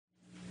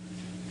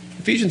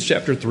Ephesians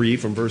chapter 3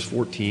 from verse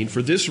 14,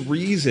 "For this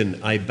reason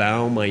I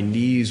bow my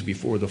knees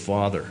before the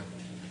Father,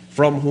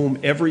 from whom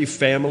every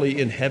family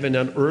in heaven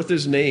and earth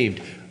is named,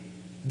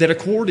 that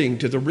according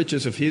to the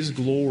riches of his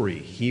glory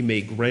he may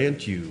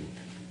grant you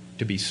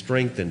to be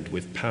strengthened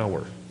with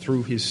power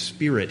through his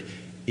Spirit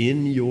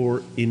in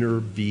your inner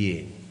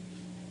being,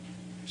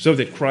 so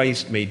that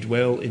Christ may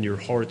dwell in your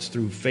hearts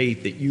through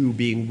faith, that you,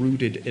 being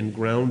rooted and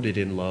grounded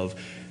in love,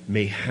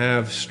 may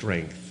have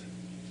strength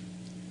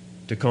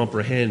to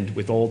comprehend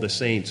with all the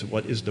saints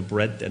what is the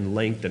breadth and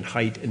length and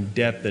height and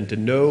depth, and to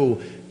know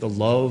the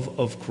love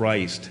of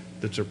Christ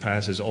that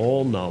surpasses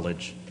all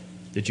knowledge,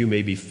 that you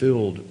may be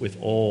filled with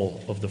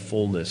all of the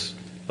fullness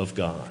of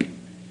God."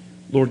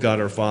 Lord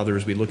God, our Father,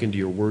 as we look into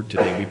your word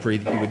today, we pray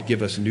that you would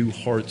give us new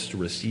hearts to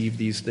receive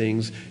these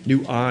things,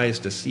 new eyes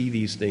to see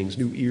these things,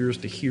 new ears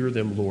to hear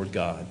them, Lord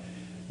God,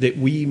 that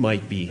we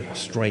might be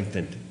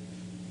strengthened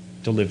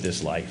to live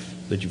this life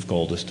that you've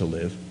called us to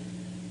live.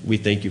 We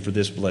thank you for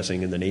this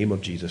blessing in the name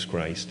of Jesus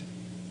Christ.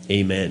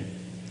 Amen.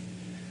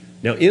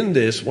 Now, in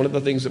this, one of the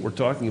things that we're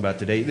talking about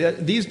today,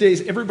 these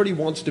days everybody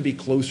wants to be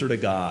closer to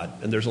God,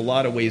 and there's a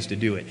lot of ways to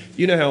do it.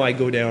 You know how I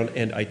go down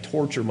and I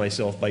torture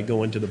myself by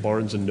going to the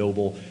Barnes &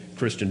 Noble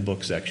Christian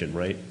book section,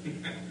 right?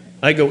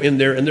 I go in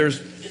there, and there's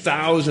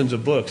thousands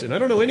of books, and I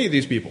don't know any of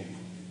these people.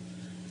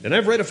 And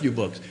I've read a few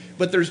books,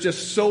 but there's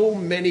just so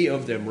many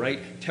of them, right?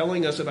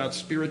 Telling us about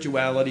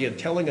spirituality and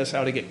telling us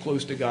how to get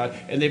close to God.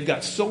 And they've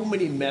got so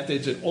many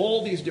methods and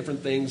all these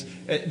different things.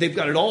 They've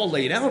got it all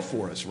laid out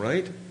for us,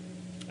 right?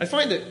 I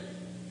find that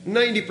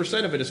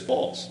 90% of it is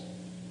false.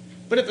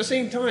 But at the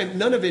same time,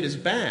 none of it is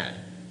bad.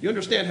 You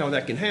understand how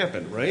that can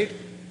happen, right?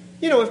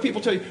 You know, if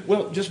people tell you,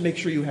 well, just make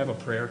sure you have a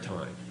prayer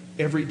time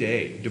every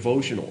day,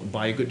 devotional, and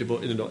buy a good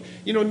devotional.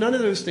 You know, none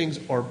of those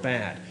things are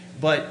bad.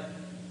 But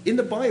in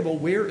the Bible,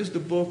 where is the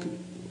book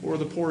or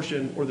the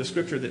portion or the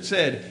scripture that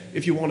said,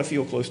 if you want to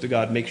feel close to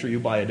God, make sure you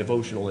buy a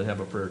devotional and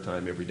have a prayer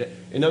time every day?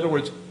 In other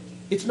words,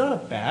 it's not a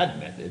bad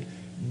method,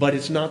 but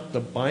it's not the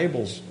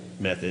Bible's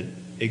method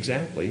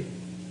exactly,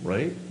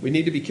 right? We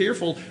need to be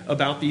careful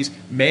about these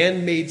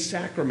man-made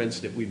sacraments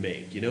that we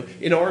make. You know,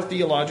 in our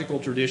theological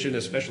tradition,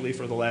 especially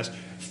for the last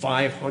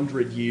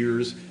 500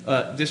 years,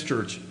 this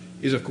church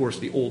is, of course,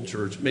 the old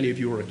church. Many of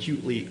you are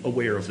acutely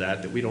aware of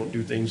that we don't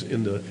do things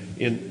in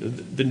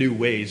the new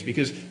ways.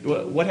 Because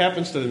what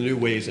happens to the new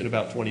ways in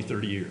about 20,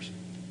 30 years?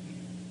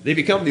 They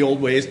become the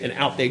old ways, and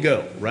out they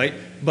go, right?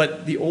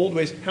 But the old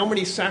ways, how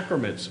many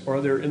sacraments are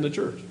there in the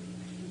church?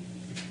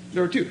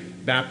 There are two.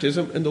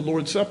 Baptism and the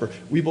Lord's Supper.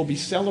 We will be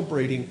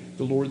celebrating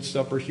the Lord's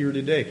Supper here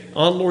today.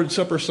 On Lord's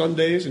Supper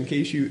Sundays, in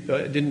case you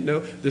didn't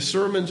know, the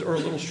sermons are a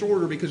little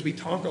shorter because we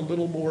talk a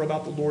little more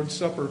about the Lord's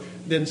Supper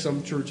than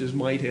some churches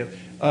might have.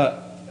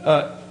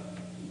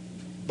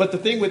 But the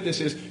thing with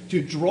this is,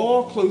 to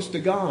draw close to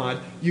God,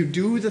 you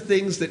do the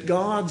things that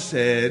God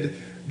said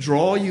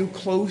draw you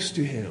close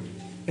to Him.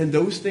 And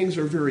those things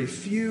are very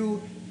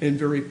few and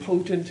very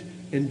potent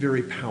and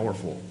very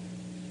powerful.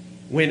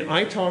 When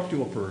I talk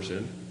to a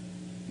person,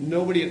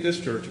 nobody at this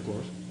church, of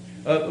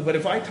course, but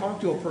if I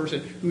talk to a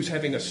person who's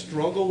having a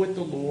struggle with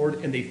the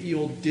Lord and they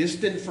feel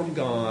distant from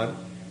God,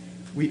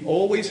 we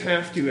always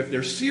have to, if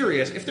they're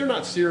serious, if they're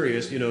not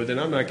serious, you know, then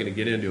I'm not going to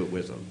get into it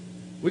with them.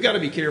 We got to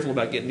be careful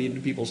about getting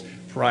into people's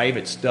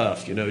private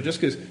stuff, you know. Just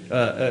because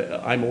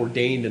I'm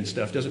ordained and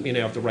stuff doesn't mean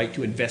I have the right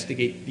to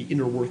investigate the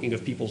inner working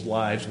of people's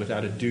lives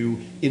without a due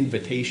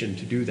invitation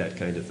to do that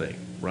kind of thing,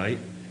 right?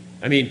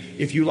 I mean,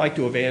 if you like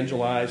to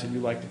evangelize and you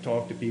like to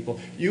talk to people,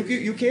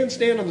 you can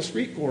stand on the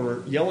street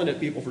corner yelling at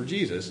people for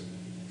Jesus.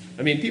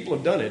 I mean, people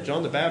have done it.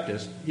 John the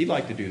Baptist, he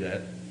liked to do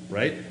that,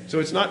 right? So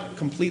it's not a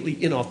completely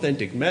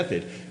inauthentic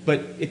method,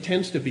 but it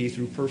tends to be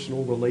through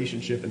personal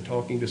relationship and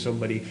talking to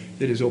somebody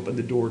that has opened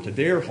the door to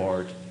their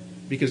heart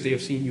because they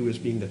have seen you as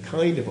being the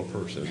kind of a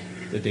person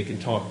that they can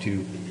talk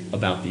to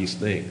about these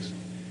things.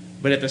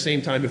 But at the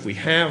same time, if we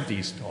have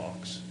these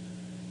talks,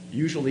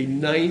 usually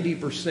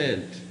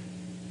 90%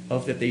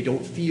 of that they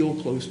don't feel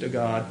close to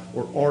God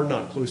or are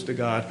not close to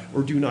God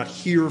or do not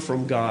hear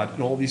from God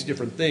and all these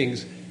different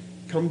things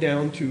come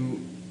down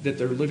to that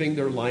they're living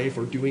their life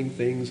or doing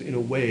things in a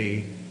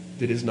way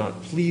that is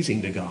not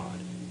pleasing to God.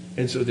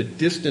 And so the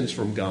distance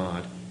from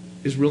God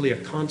is really a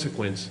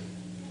consequence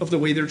of the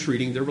way they're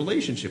treating their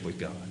relationship with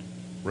God,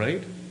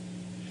 right?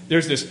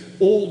 There's this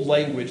old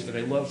language that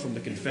I love from the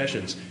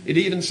Confessions. It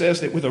even says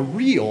that with a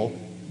real,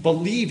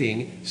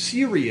 believing,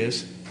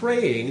 serious,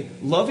 praying,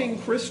 loving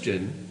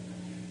Christian,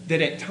 that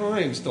at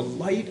times the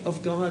light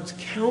of God's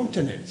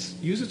countenance,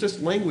 uses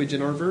this language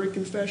in our very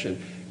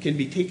confession, can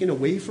be taken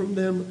away from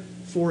them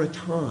for a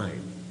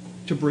time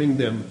to bring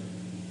them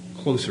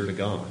closer to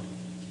God.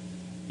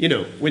 You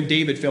know, when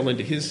David fell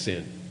into his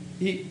sin,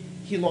 he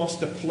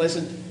lost the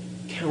pleasant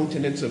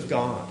countenance of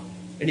God,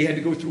 and he had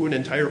to go through an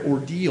entire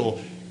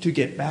ordeal to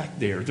get back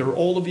there. There are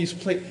all of these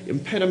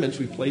impediments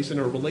we place in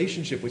our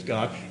relationship with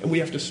God, and we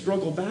have to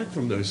struggle back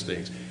from those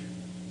things.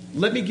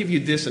 Let me give you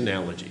this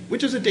analogy,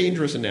 which is a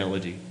dangerous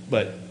analogy,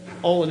 but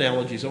all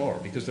analogies are,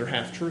 because they're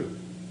half true.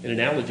 An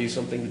analogy is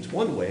something that's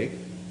one way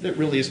that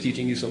really is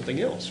teaching you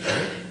something else,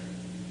 right?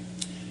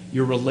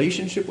 Your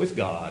relationship with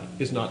God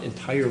is not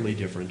entirely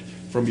different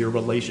from your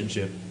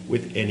relationship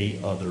with any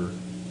other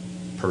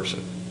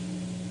person.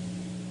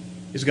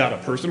 Is God a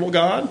personal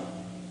God?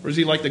 Or is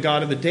he like the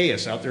God of the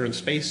dais out there in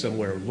space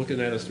somewhere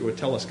looking at us through a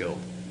telescope?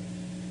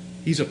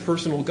 He's a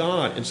personal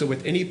God. And so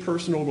with any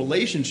personal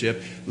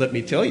relationship, let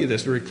me tell you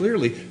this very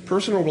clearly,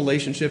 personal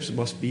relationships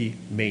must be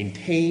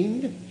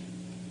maintained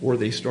or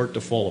they start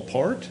to fall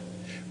apart.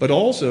 But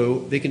also,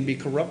 they can be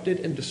corrupted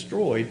and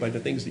destroyed by the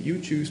things that you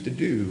choose to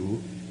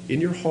do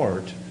in your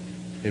heart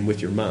and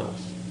with your mouth,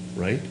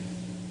 right?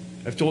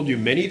 I've told you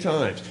many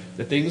times,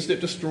 the things that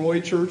destroy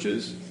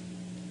churches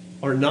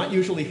are not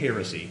usually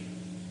heresy.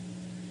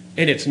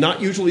 And it's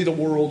not usually the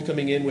world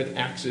coming in with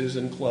axes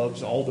and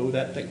clubs, although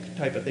that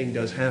type of thing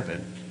does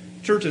happen.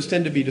 Churches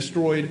tend to be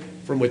destroyed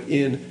from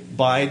within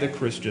by the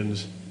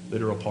Christians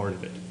that are a part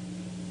of it.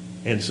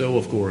 And so,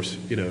 of course,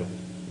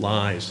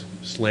 lies,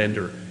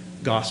 slander,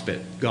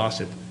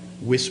 gossip,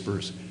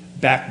 whispers,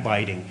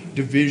 backbiting,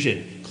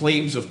 division,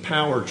 claims of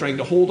power, trying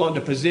to hold on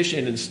to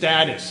position and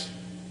status.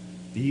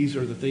 These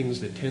are the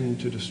things that tend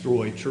to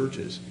destroy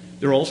churches.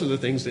 They're also the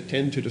things that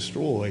tend to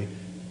destroy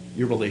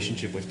your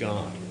relationship with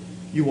God.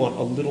 You want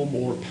a little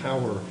more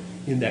power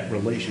in that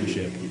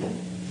relationship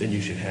than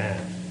you should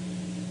have.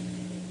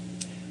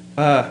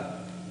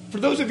 For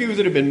those of you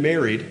that have been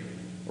married,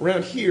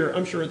 around here,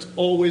 I'm sure it's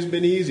always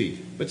been easy.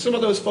 But some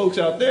of those folks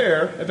out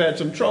there have had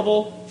some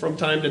trouble from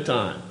time to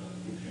time.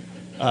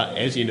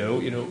 As you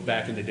know,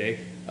 back in the day,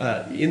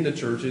 in the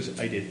churches,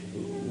 I did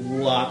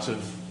lots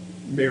of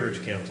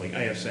marriage counseling. I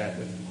have sat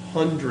with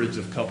hundreds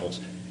of couples.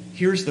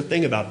 Here's the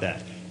thing about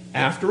that.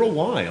 After a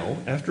while,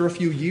 after a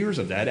few years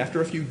of that, after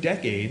a few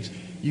decades,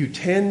 you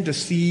tend to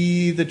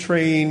see the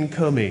train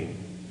coming.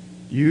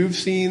 You've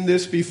seen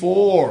this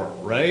before,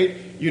 right?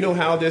 You know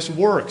how this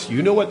works.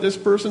 You know what this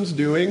person's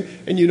doing,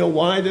 and you know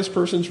why this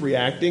person's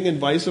reacting, and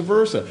vice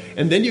versa.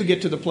 And then you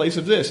get to the place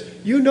of this.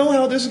 You know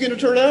how this is going to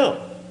turn out.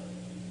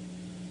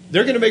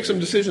 They're going to make some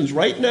decisions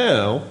right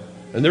now,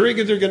 and they're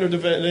either going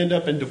to end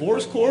up in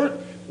divorce court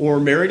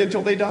or married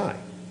until they die.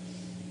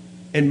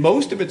 And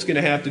most of it's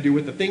going to have to do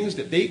with the things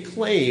that they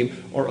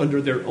claim are under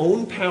their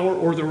own power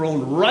or their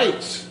own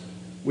rights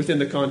within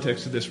the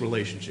context of this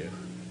relationship.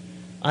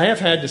 I have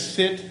had to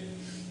sit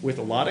with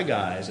a lot of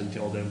guys and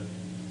tell them,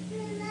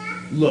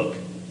 look,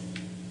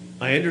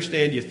 I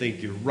understand you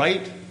think you're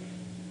right.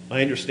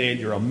 I understand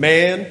you're a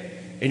man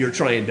and you're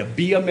trying to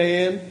be a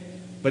man.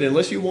 But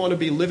unless you want to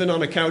be living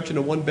on a couch in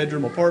a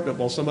one-bedroom apartment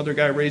while some other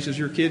guy raises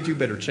your kids, you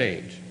better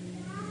change.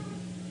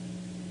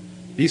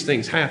 These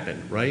things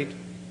happen, right?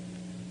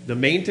 The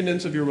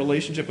maintenance of your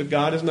relationship with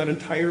God is not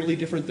entirely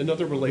different than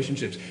other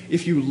relationships.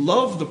 If you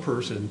love the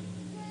person,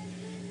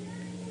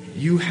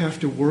 you have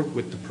to work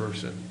with the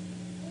person.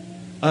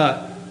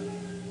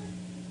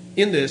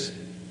 In this,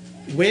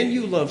 when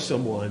you love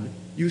someone,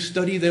 you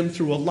study them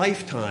through a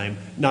lifetime,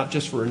 not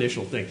just for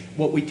initial thing.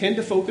 What we tend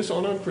to focus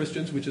on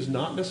Christians, which is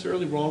not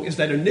necessarily wrong, is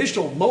that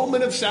initial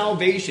moment of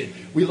salvation.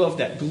 We love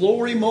that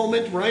glory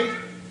moment, right?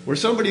 Where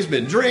somebody's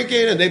been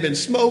drinking and they've been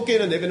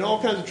smoking and they've been in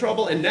all kinds of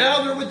trouble, and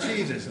now they're with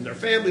Jesus and their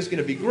family's going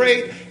to be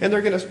great and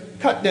they're going to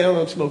cut down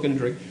on smoking and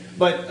drinking.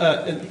 But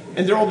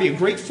and there will be a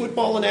great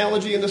football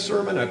analogy in the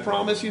sermon, I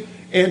promise you.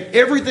 And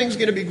everything's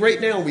going to be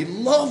great now. We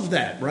love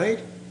that, right?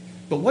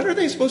 But what are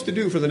they supposed to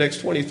do for the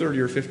next 20, 30,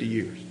 or 50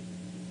 years?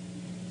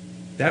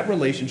 That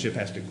relationship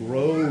has to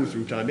grow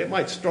through time. It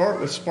might start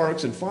with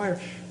sparks and fire,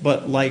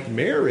 but like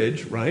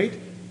marriage, right?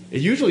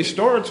 It usually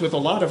starts with a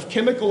lot of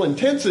chemical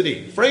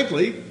intensity,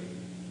 frankly.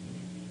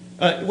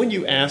 When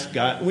you ask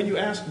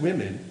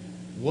women,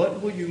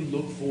 what will you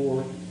look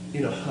for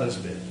in a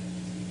husband?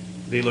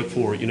 They look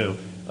for,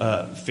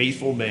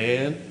 faithful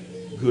man,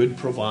 good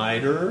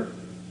provider,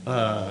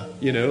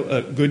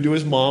 good to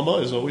his mama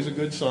is always a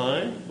good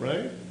sign,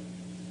 right?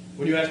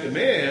 When you ask a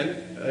man,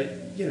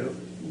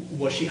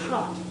 was she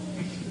hot?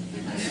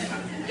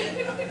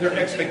 Their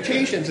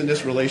expectations in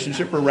this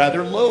relationship are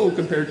rather low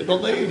compared to the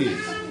ladies.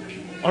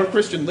 Our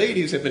Christian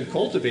ladies have been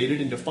cultivated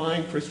into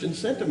fine Christian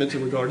sentiments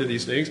in regard to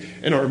these things,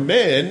 and our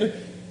men,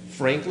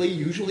 frankly,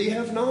 usually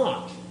have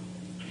not.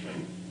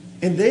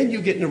 And then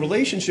you get in a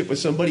relationship with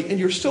somebody, and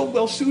you're so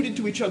well suited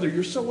to each other.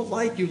 You're so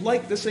alike. You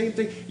like the same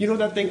thing. You know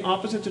that thing,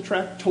 opposites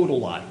attract? Total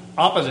lie.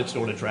 Opposites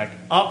don't attract.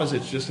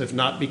 Opposites just have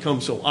not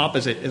become so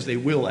opposite as they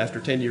will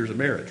after 10 years of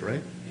marriage,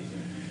 right?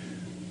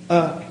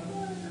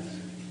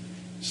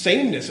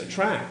 Sameness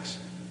attracts,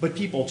 but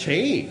people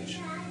change.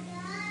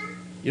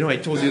 I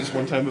told you this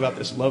one time about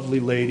this lovely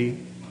lady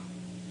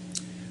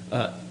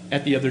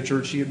at the other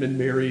church. She had been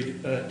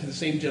married to the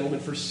same gentleman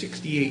for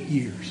 68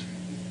 years.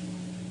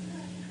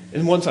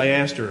 And once I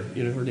asked her,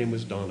 her name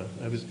was Donna.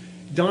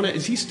 Donna,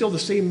 is he still the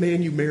same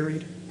man you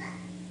married?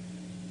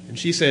 And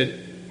she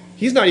said,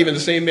 he's not even the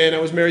same man I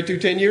was married to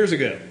 10 years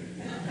ago.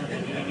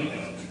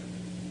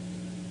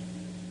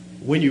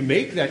 When you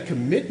make that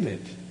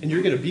commitment, and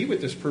you're going to be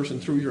with this person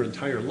through your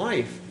entire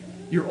life,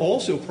 you're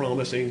also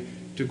promising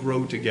to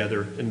grow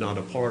together and not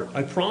apart.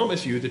 I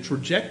promise you the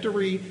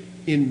trajectory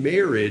in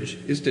marriage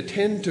is to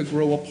tend to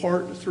grow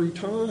apart through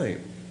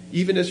time.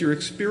 Even as you're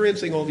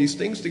experiencing all these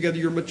things together,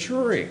 you're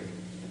maturing.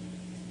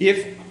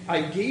 If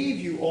I gave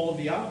you all of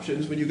the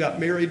options when you got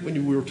married when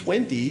you were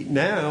 20,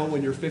 now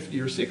when you're 50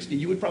 or 60,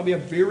 you would probably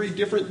have very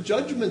different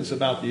judgments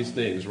about these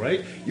things,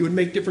 right? You would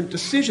make different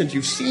decisions.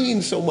 You've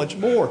seen so much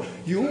more.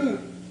 You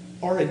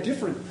are a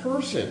different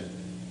person.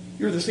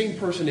 You're the same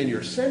person in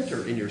your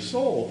center, in your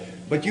soul,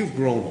 but you've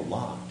grown a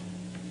lot.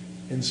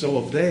 And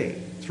so have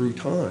they through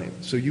time.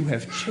 So you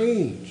have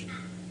changed.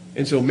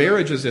 And so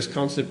marriage is this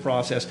constant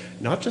process,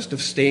 not just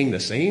of staying the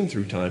same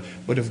through time,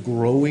 but of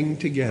growing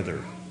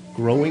together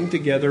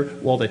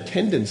while the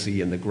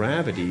tendency and the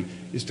gravity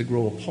is to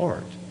grow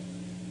apart.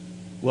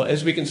 Well,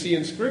 as we can see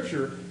in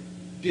Scripture,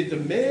 did the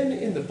men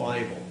in the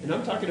Bible, and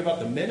I'm talking about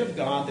the men of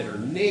God that are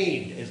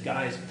named as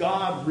guys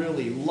God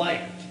really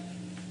liked,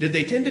 did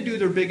they tend to do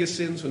their biggest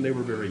sins when they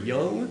were very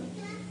young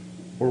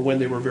or when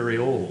they were very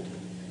old?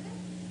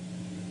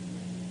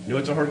 You know,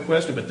 it's a hard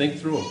question, but think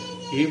through them.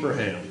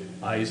 Abraham,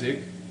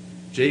 Isaac,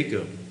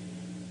 Jacob,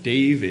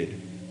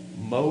 David,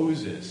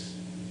 Moses.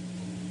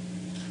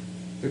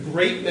 The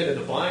great men of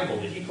the Bible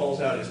that he calls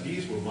out as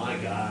these were my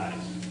guys.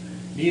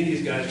 Me and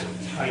these guys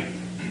were tight.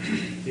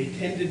 They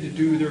tended to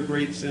do their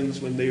great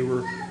sins when they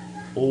were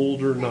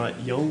older,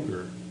 not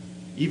younger.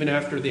 Even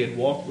after they had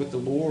walked with the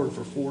Lord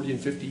for 40 and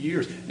 50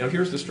 years. Now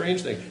here's the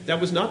strange thing. That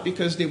was not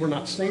because they were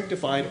not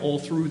sanctified all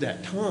through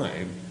that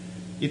time.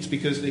 It's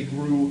because they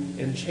grew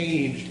and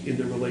changed in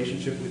their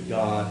relationship with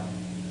God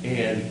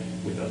and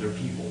with other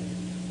people.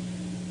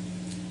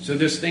 So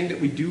this thing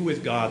that we do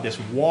with God, this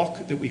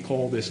walk that we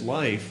call this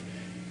life,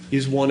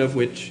 is one of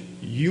which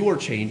you are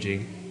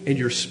changing, and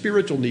your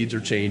spiritual needs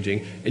are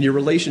changing, and your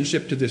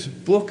relationship to this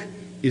book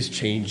is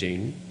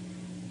changing,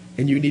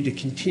 and you need to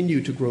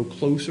continue to grow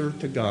closer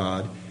to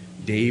God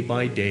day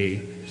by day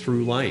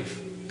through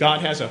life.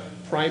 God has a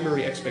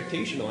primary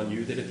expectation on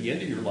you that at the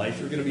end of your life,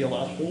 you're going to be a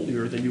lot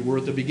holier than you were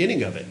at the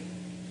beginning of it.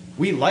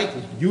 We like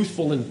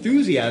youthful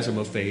enthusiasm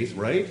of faith,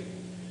 right?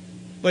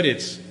 But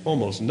it's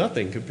almost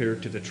nothing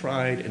compared to the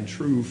tried and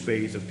true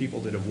faith of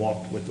people that have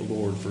walked with the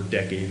Lord for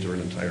decades or an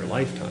entire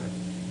lifetime.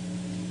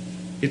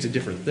 It's a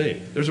different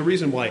thing. There's a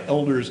reason why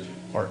elders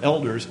are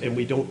elders and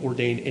we don't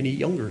ordain any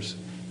youngers.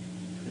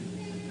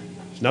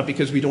 It's not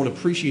because we don't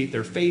appreciate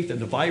their faith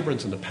and the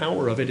vibrance and the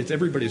power of it. It's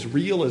everybody's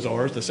real as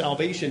ours. The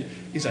salvation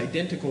is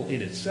identical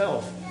in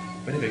itself.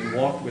 But having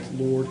walked with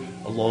the Lord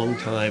a long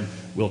time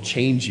will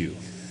change you.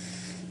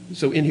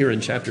 So in here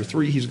in chapter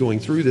 3, he's going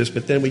through this,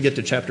 but then we get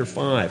to chapter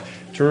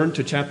 5. Turn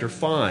to chapter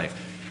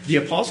 5. The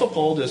Apostle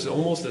Paul does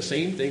almost the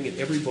same thing in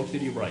every book that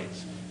he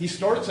writes. He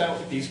starts out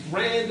with these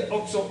grand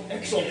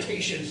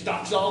exaltations,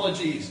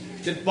 doxologies,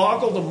 that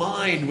boggle the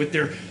mind with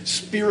their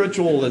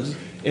spiritual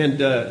and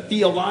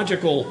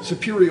theological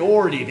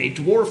superiority. They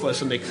dwarf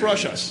us and they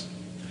crush us.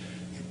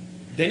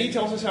 Then he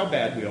tells us how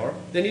bad we are.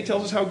 Then he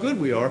tells us how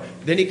good we are.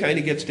 Then he kind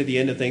of gets to the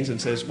end of things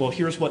and says, well,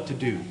 here's what to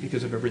do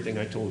because of everything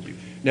I told you.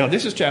 Now,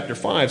 this is chapter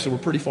 5, so we're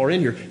pretty far in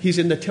here. He's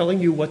in the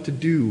telling you what to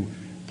do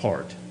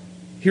part.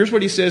 Here's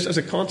what he says as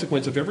a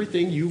consequence of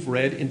everything you've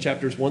read in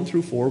chapters 1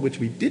 through 4, which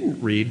we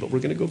didn't read, but we're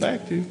going to go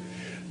back to.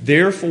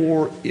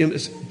 Therefore,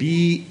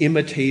 be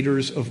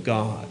imitators of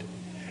God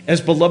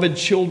as beloved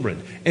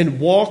children, and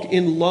walk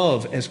in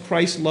love as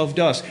Christ loved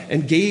us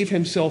and gave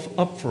himself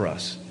up for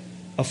us,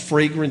 a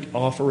fragrant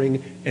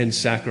offering and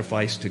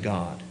sacrifice to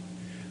God.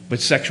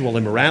 But sexual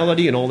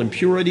immorality and all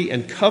impurity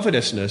and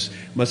covetousness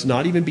must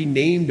not even be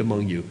named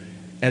among you,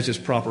 as is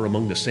proper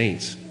among the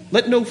saints.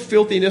 Let no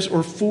filthiness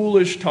or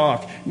foolish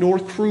talk, nor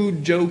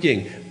crude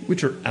joking,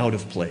 which are out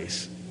of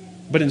place.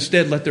 But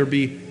instead let there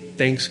be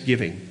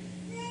thanksgiving.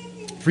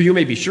 For you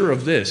may be sure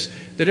of this,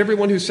 that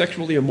everyone who's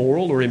sexually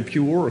immoral or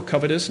impure or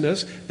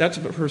covetousness, that's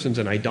if a person's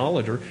an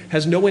idolater,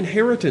 has no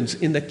inheritance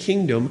in the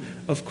kingdom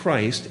of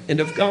Christ and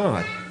of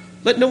God.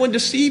 Let no one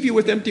deceive you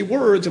with empty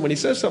words. And when he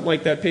says something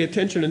like that, pay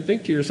attention and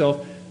think to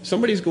yourself,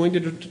 somebody's going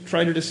to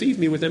try to deceive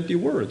me with empty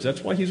words.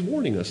 That's why he's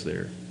warning us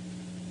there.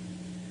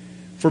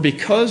 For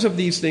because of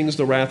these things,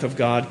 the wrath of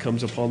God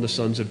comes upon the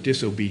sons of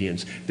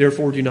disobedience.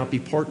 Therefore, do not be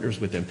partners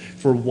with them.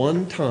 For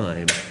one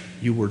time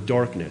you were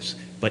darkness,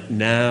 but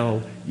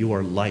now you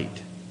are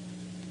light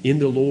in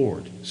the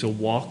Lord. So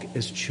walk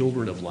as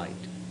children of light.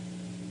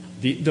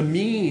 The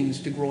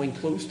means to growing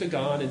close to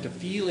God and to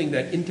feeling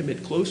that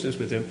intimate closeness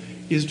with him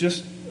is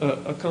just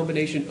a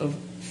combination of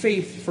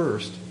faith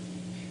first,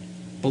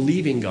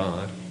 believing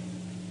God,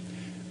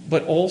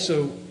 but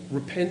also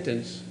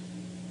repentance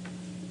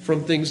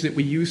from things that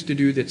we used to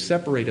do that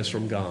separate us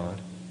from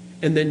God,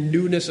 and then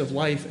newness of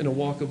life and a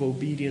walk of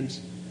obedience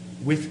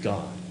with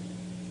God.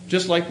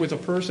 Just like with a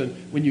person,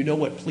 when you know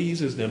what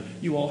pleases them,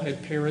 you all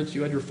had parents,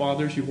 you had your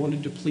fathers, you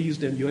wanted to please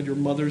them, you had your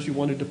mothers, you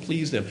wanted to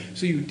please them.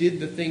 So you did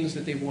the things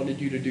that they wanted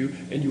you to do,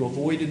 and you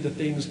avoided the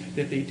things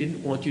that they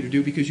didn't want you to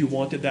do because you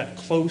wanted that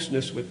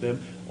closeness with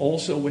them.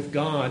 Also with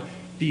God,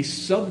 the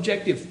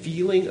subjective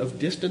feeling of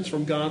distance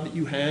from God that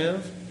you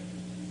have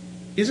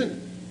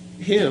isn't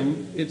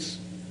him, it's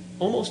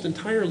almost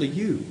entirely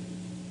you.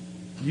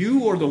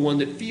 You are the one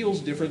that feels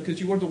different because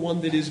you are the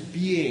one that is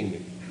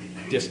being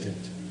distant.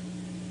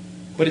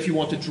 But if you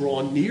want to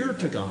draw near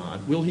to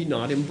God, will he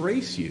not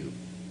embrace you?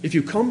 If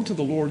you come to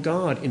the Lord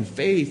God in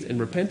faith and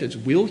repentance,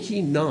 will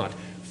he not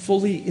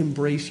fully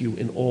embrace you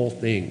in all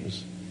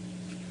things?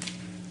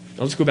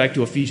 Now let's go back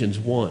to Ephesians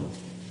 1,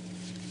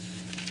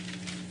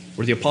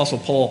 where the Apostle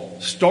Paul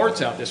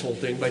starts out this whole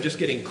thing by just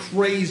getting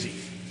crazy.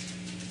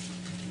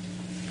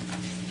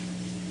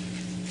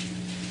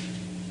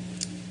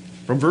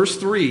 From verse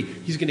 3,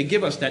 he's going to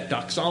give us that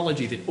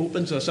doxology that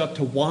opens us up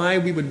to why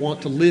we would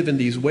want to live in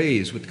these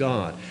ways with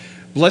God.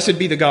 Blessed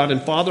be the God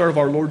and Father of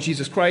our Lord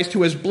Jesus Christ,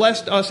 who has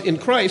blessed us in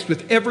Christ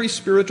with every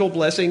spiritual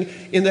blessing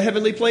in the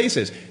heavenly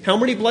places. How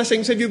many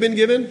blessings have you been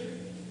given?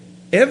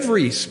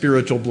 Every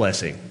spiritual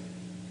blessing.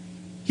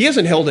 He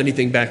hasn't held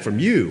anything back from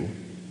you.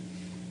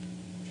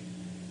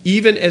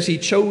 Even as he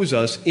chose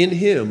us in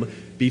him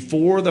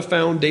before the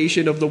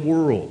foundation of the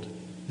world,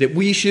 that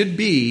we should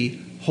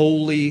be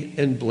holy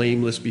and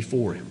blameless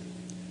before him.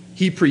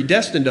 He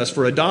predestined us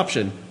for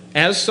adoption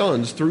as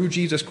sons through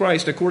Jesus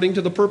Christ, according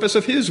to the purpose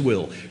of his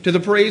will, to the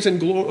praise and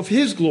glory of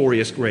his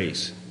glorious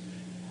grace,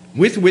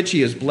 with which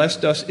he has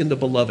blessed us in the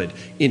beloved.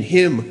 In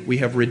him we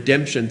have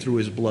redemption through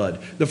his blood,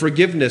 the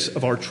forgiveness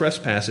of our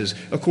trespasses,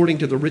 according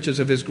to the riches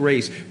of his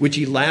grace, which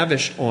he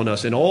lavished on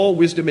us in all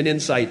wisdom and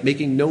insight,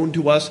 making known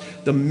to us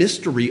the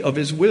mystery of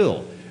his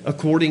will,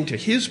 according to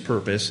his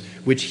purpose,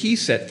 which he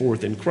set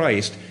forth in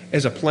Christ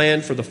as a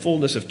plan for the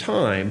fullness of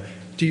time,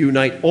 to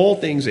unite all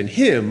things in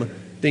him,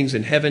 things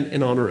in heaven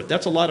and on earth.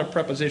 That's a lot of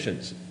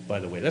prepositions, by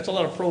the way. That's a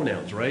lot of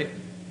pronouns, right?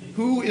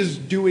 Who is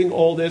doing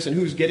all this and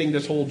who's getting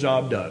this whole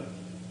job done?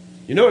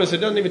 You notice it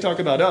doesn't even talk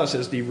about us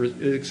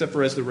except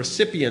for as the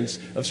recipients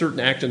of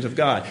certain actions of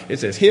God. It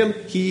says him,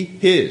 he,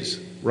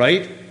 his,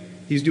 right?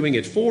 He's doing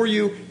it for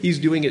you. He's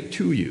doing it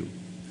to you.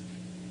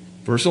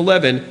 Verse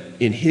 11,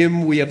 in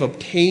him we have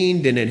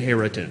obtained an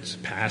inheritance,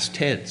 past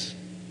tense,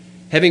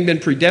 having been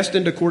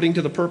predestined according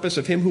to the purpose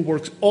of him who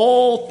works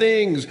all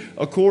things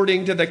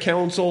according to the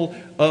counsel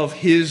of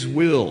his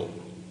will.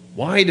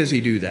 Why does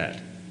he do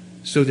that?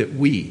 So that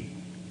we,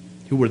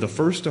 who were the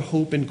first to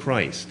hope in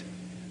Christ,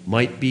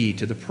 might be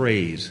to the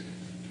praise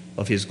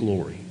of his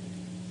glory.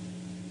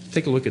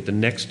 Take a look at the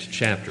next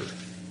chapter.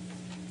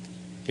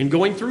 In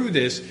going through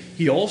this,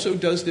 he also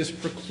does this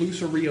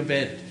preclusory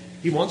event.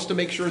 He wants to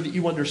make sure that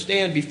you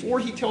understand before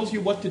he tells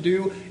you what to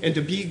do and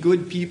to be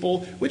good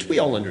people, which we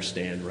all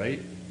understand,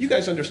 right? You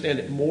guys understand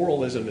that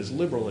moralism is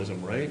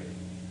liberalism, right?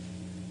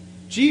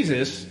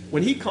 Jesus,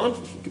 when he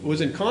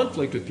was in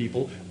conflict with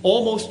people,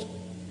 almost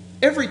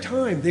every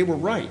time they were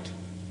right,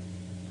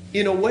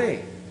 in a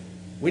way.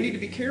 We need to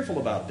be careful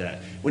about that.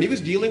 When he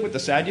was dealing with the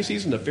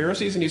Sadducees and the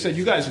Pharisees, and he said,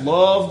 you guys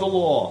love the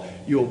law.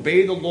 You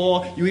obey the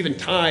law. You even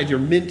tithe your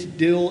mint,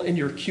 dill, and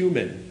your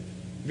cumin.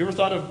 Have you ever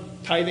thought of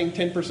tithing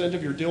 10%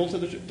 of your dill to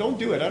the church? Don't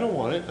do it. I don't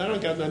want it. I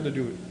don't got nothing to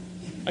do with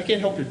it. I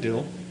can't help your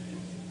dill.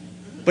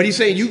 But he's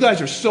saying, you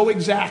guys are so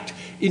exact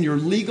in your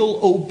legal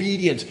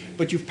obedience,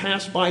 but you've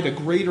passed by the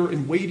greater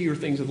and weightier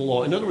things of the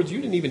law. In other words, you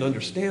didn't even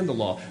understand the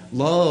law.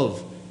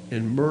 Love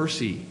and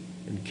mercy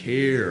and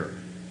care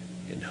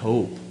and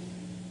hope.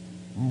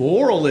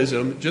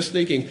 Moralism, just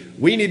thinking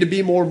we need to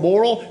be more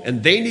moral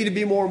and they need to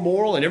be more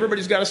moral and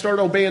everybody's got to start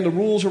obeying the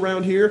rules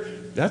around here,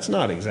 that's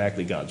not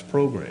exactly God's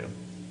program.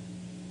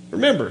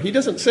 Remember, he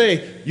doesn't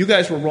say, you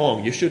guys were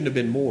wrong, you shouldn't have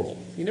been moral.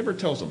 He never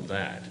tells them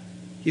that.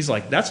 He's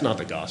like, that's not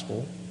the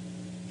gospel.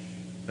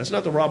 That's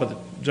not the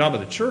job of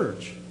the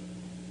church.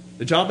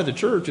 The job of the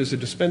church is a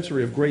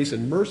dispensary of grace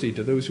and mercy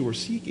to those who are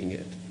seeking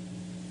it.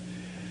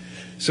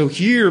 So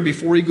here,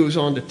 before he goes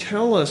on to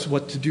tell us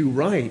what to do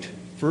right,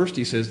 first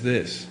he says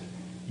this: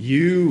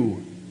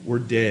 you were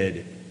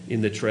dead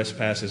in the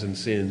trespasses and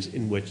sins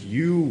in which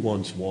you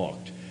once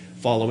walked,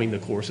 following the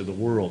course of the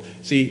world.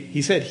 See,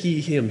 he said he,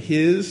 him,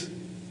 his.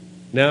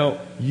 Now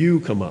you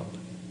come up.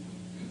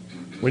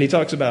 When he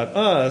talks about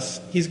us,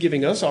 he's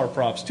giving us our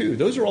props too.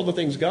 Those are all the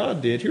things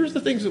God did. Here's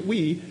the things that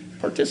we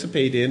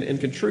participate in and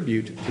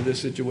contribute to this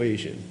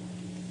situation.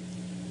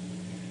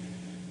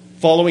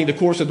 Following the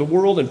course of the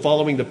world and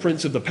following the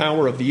prince of the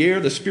power of the air,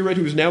 the spirit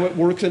who is now at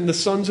work in the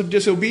sons of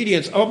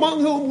disobedience,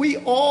 among whom we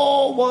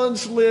all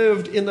once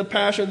lived in the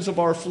passions of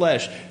our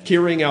flesh,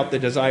 carrying out the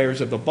desires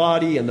of the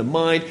body and the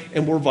mind,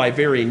 and were by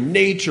very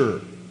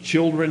nature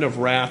children of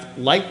wrath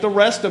like the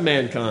rest of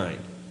mankind.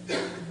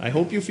 I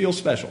hope you feel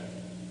special.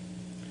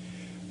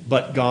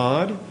 But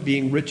God,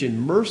 being rich in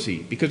mercy,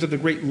 because of the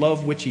great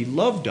love which he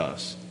loved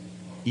us,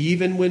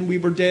 even when we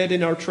were dead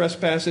in our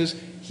trespasses,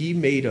 he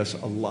made us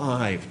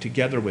alive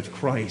together with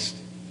Christ.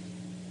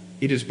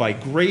 It is by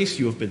grace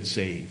you have been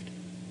saved,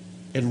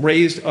 and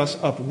raised us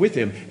up with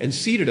him, and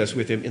seated us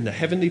with him in the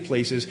heavenly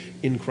places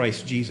in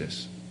Christ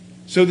Jesus,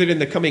 so that in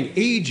the coming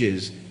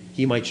ages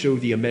he might show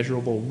the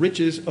immeasurable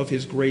riches of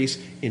his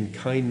grace in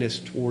kindness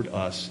toward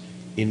us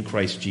in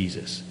Christ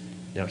Jesus.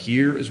 Now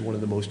here is one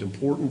of the most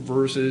important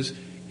verses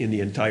in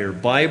the entire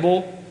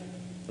Bible.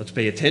 Let's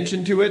pay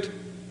attention to it.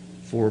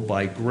 For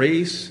by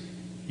grace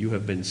you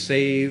have been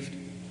saved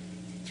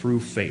through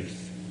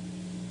faith.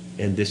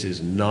 And this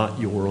is not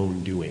your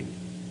own doing.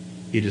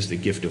 It is the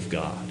gift of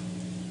God.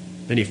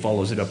 Then he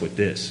follows it up with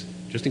this,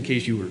 just in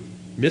case you were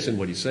missing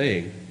what he's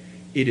saying.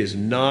 It is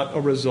not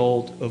a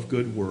result of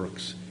good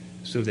works,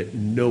 so that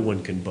no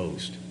one can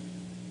boast.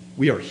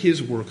 We are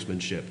his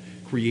workmanship,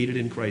 created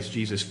in Christ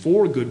Jesus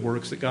for good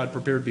works that God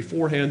prepared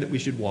beforehand that we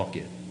should walk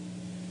in.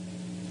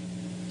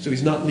 So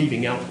he's not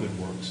leaving out good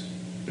works,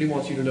 but he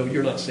wants you to know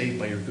you're not saved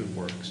by your good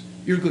works.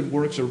 Your good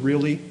works are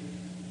really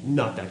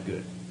not that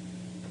good.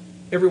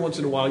 Every once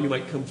in a while you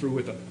might come through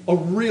with a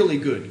really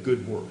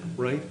good work,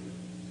 right?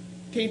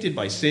 Tainted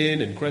by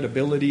sin and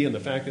credibility and the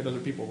fact that other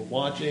people are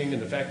watching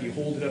and the fact that you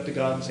hold it up to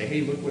God and say,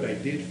 hey, look what I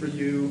did for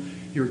you.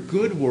 Your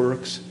good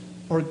works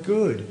are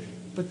good,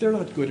 but they're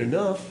not good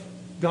enough.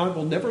 God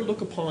will never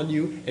look upon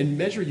you and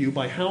measure you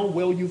by how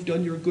well you've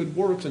done your good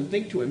works and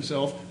think to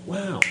himself,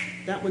 wow,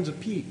 that one's a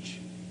peach.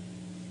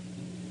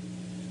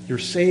 You're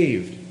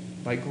saved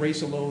by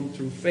grace alone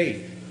through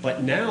faith.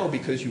 But now,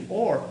 because you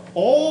are,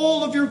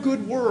 all of your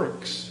good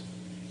works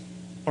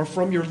are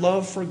from your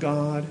love for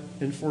God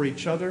and for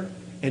each other,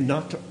 and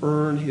not to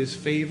earn his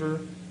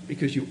favor,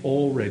 because you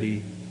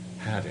already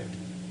have it.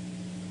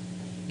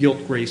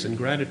 Guilt, grace, and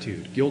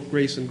gratitude. Guilt,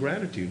 grace, and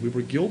gratitude. We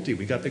were guilty.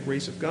 We got the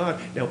grace of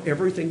God. Now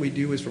everything we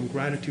do is from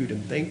gratitude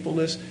and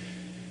thankfulness.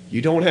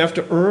 You don't have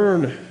to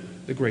earn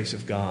the grace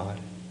of God.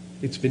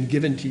 It's been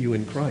given to you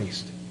in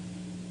Christ.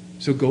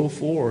 So go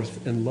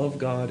forth and love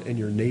God and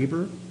your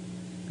neighbor,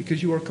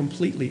 because you are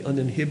completely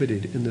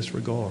uninhibited in this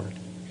regard.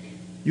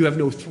 You have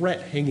no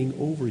threat hanging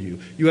over you.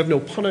 You have no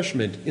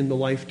punishment in the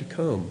life to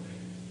come.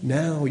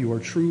 Now you are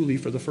truly,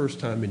 for the first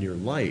time in your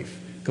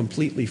life,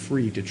 completely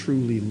free to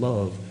truly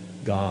love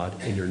God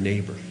and your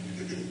neighbor.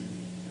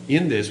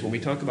 In this, when we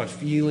talk about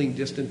feeling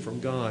distant from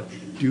God,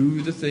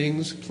 do the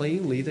things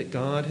plainly that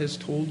God has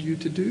told you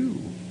to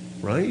do,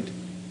 right?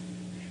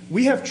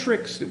 We have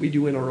tricks that we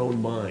do in our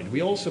own mind.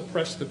 We all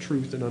suppress the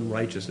truth and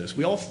unrighteousness.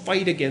 We all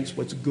fight against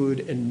what's good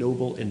and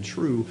noble and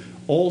true,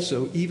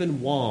 also even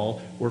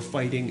while we're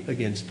fighting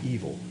against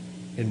evil.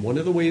 And one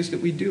of the ways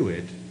that we do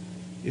it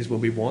is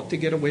when we want to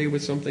get away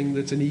with something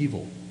that's an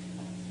evil,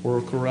 or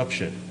a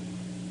corruption,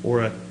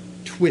 or a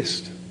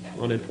twist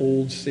on an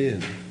old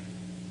sin.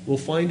 We'll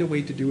find a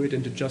way to do it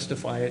and to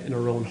justify it in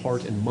our own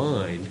heart and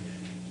mind,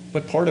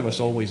 but part of us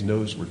always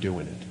knows we're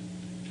doing it.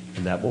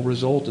 And that will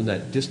result in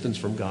that distance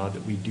from God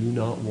that we do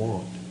not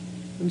want.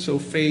 And so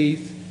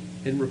faith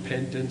and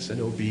repentance and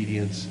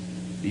obedience,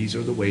 these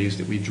are the ways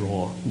that we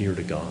draw near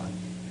to God.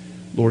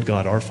 Lord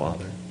God, our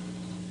Father,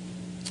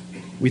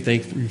 we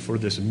thank you for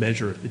this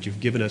measure that you've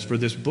given us, for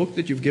this book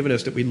that you've given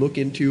us that we look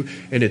into,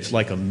 and it's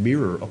like a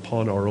mirror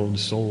upon our own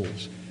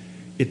souls.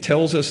 It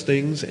tells us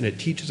things, and it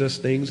teaches us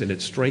things, and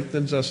it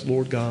strengthens us,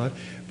 Lord God,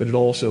 but it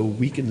also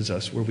weakens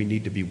us where we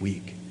need to be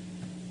weak.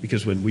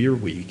 Because when we are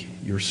weak,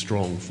 you're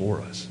strong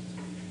for us.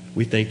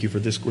 We thank you for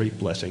this great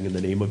blessing in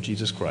the name of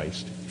Jesus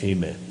Christ.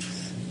 Amen.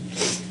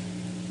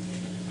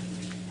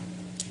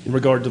 In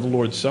regard to the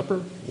Lord's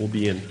Supper, we'll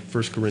be in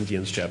 1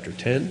 Corinthians chapter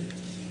 10.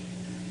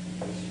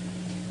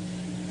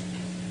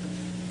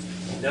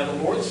 Now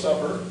the Lord's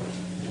Supper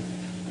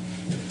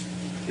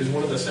is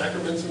one of the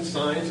sacraments and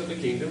signs of the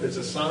kingdom. It's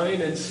a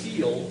sign and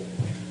seal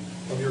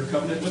of your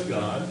covenant with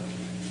God.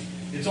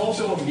 It's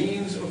also a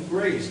means of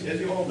grace.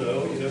 As you all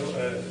know,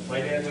 my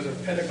dad was a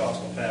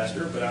Pentecostal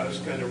pastor, but I was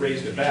kind of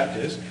raised a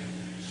Baptist.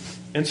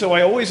 And so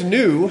I always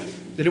knew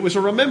that it was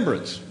a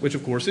remembrance, which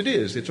of course it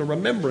is. It's a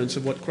remembrance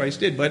of what Christ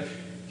did. But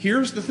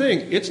here's the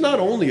thing. It's not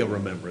only a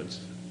remembrance.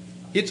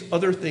 It's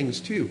other things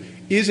too.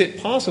 Is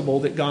it possible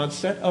that God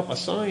set up a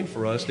sign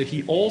for us that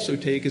he also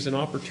take as an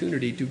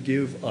opportunity to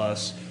give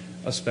us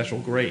a special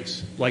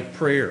grace, like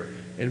prayer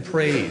and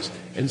praise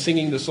and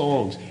singing the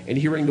songs and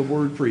hearing the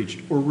word preached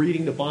or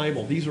reading the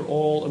Bible? These are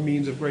all a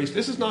means of grace.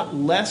 This is not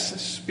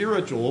less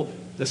spiritual.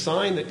 The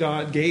sign that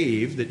God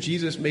gave, that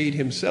Jesus made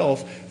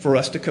himself for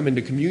us to come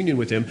into communion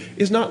with him,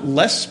 is not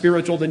less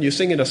spiritual than you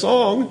sing in a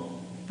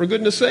song, for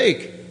goodness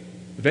sake.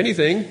 If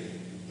anything,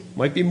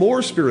 might be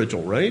more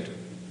spiritual, right?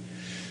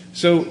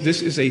 So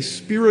this is a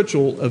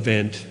spiritual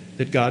event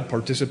that God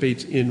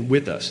participates in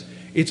with us.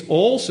 It's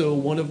also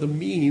one of the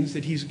means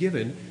that he's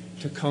given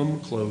to come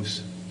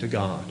close to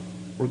God.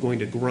 We're going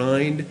to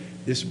grind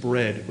this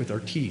bread with our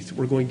teeth.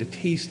 We're going to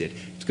taste it.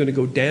 It's going to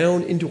go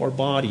down into our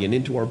body and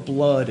into our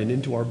blood and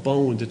into our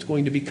bones. It's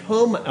going to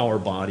become our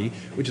body,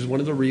 which is one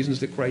of the reasons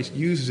that Christ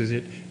uses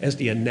it as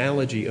the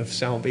analogy of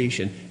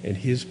salvation and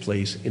his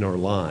place in our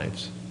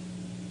lives.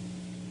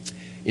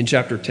 In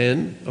chapter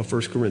 10 of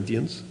 1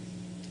 Corinthians,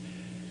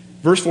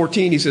 verse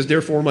 14, he says,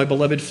 "Therefore, my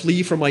beloved,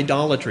 flee from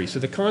idolatry." So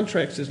the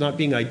contrast is not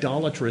being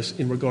idolatrous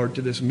in regard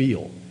to this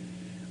meal.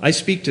 "I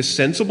speak to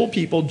sensible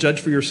people, judge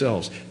for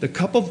yourselves. The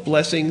cup of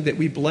blessing that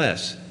we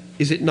bless,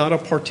 is it not a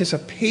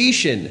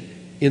participation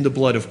in the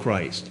blood of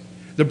Christ?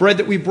 The bread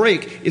that we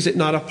break, is it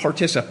not a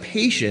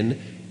participation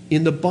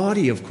in the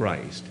body of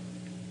Christ?"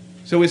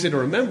 So is it a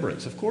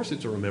remembrance? Of course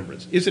it's a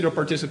remembrance. Is it a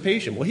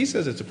participation? Well, he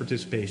says it's a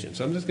participation,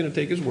 so I'm just going to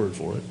take his word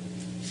for it.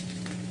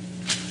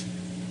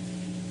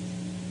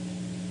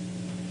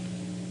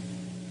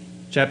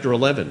 Chapter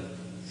 11,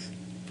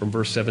 from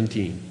verse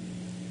 17.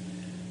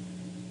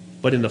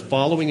 But in the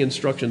following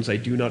instructions I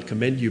do not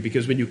commend you,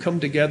 because when you come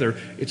together,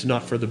 it's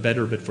not for the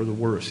better, but for the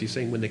worse. He's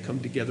saying when they come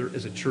together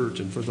as a church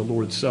and for the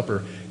Lord's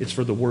Supper, it's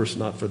for the worse,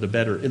 not for the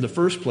better. In the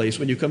first place,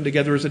 when you come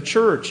together as a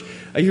church,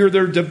 I hear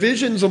there are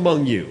divisions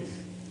among you.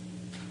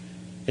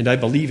 And I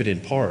believe it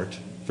in part,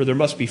 for there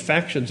must be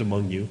factions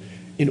among you,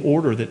 in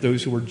order that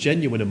those who are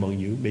genuine among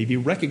you may be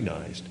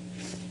recognized.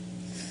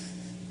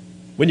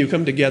 When you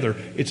come together,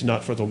 it's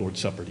not for the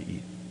Lord's Supper to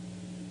eat.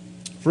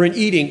 For in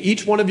eating,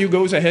 each one of you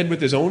goes ahead with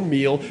his own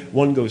meal.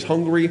 One goes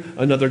hungry,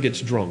 another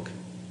gets drunk.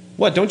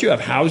 What, don't you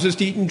have houses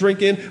to eat and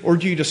drink in? Or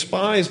do you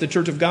despise the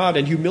church of God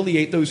and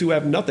humiliate those who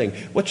have nothing?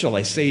 What shall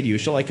I say to you?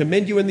 Shall I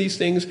commend you in these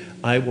things?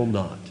 I will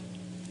not.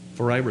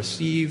 For I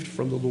received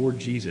from the Lord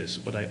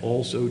Jesus what I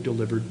also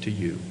delivered to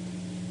you.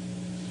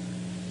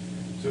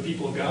 So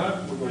people of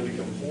God, we're going to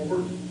come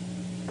forward.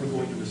 We're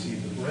going to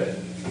receive the bread.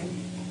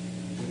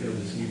 We're going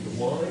to receive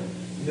the wine.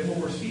 And then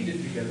when we're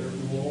seated together,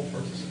 we will all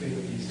participate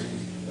in these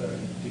things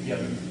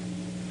together.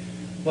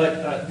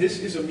 But this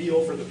is a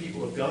meal for the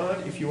people of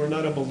God. If you are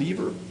not a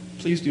believer,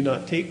 please do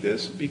not take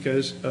this,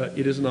 because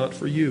it is not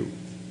for you.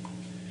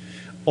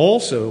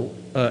 Also,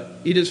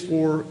 it is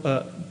for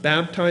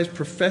baptized,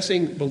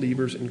 professing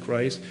believers in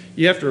Christ.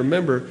 You have to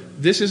remember,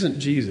 this isn't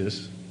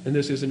Jesus, and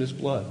this isn't his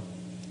blood.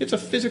 It's a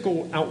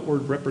physical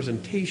outward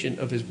representation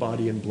of his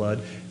body and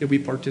blood that we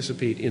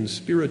participate in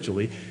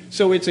spiritually.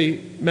 So it's a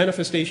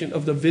manifestation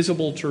of the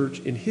visible church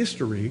in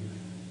history.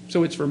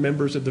 So it's for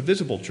members of the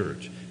visible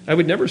church. I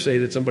would never say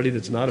that somebody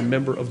that's not a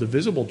member of the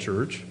visible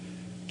church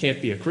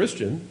can't be a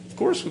Christian. Of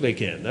course they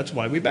can. That's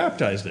why we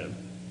baptize them.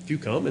 If you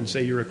come and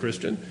say you're a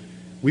Christian,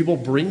 we will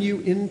bring you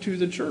into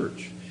the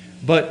church.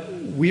 But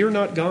we are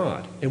not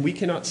God, and we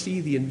cannot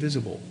see the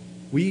invisible.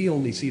 We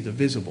only see the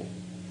visible.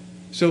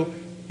 So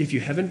if you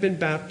haven't been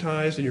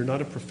baptized and you're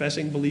not a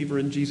professing believer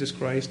in Jesus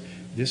Christ,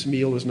 this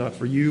meal is not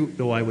for you,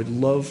 though I would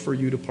love for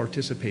you to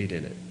participate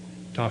in it.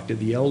 Talk to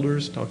the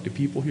elders, talk to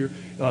people here,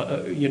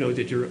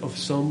 that you're of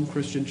some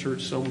Christian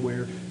church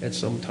somewhere at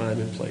some time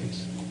and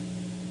place.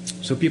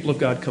 So people of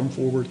God, come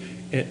forward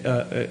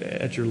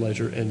at your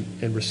leisure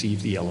and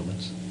receive the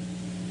elements.